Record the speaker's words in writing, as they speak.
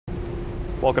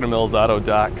Welcome to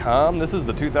millsauto.com. This is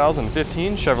the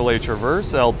 2015 Chevrolet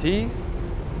Traverse LT.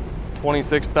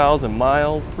 26,000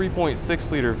 miles,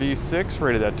 3.6 liter V6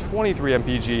 rated at 23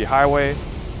 mpg highway,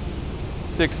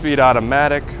 6-speed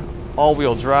automatic,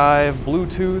 all-wheel drive,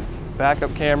 Bluetooth,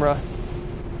 backup camera.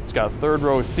 It's got third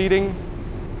row seating,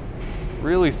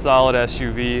 really solid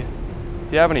SUV.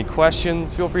 If you have any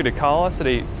questions, feel free to call us at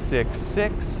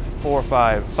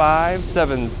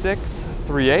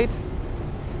 866-455-7638.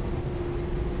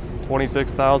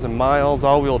 26,000 miles,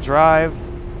 all-wheel drive,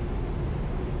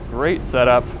 great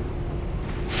setup.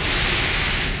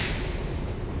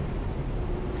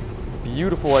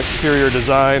 Beautiful exterior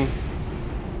design.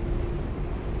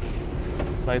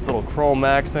 Nice little chrome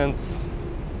accents.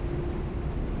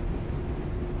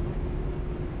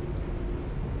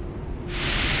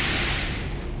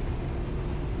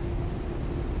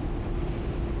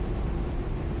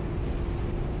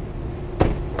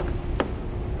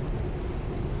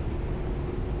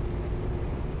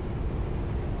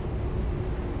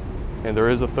 And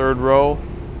there is a third row.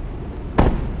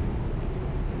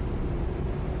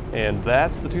 And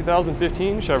that's the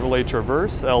 2015 Chevrolet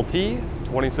Traverse LT,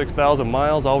 26,000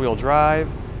 miles, all-wheel drive.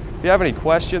 If you have any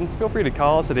questions, feel free to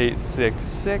call us at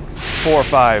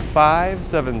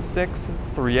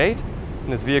 866-455-7638.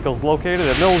 And this vehicle is located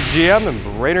at Mills GM in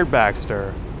Brainerd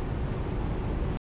Baxter.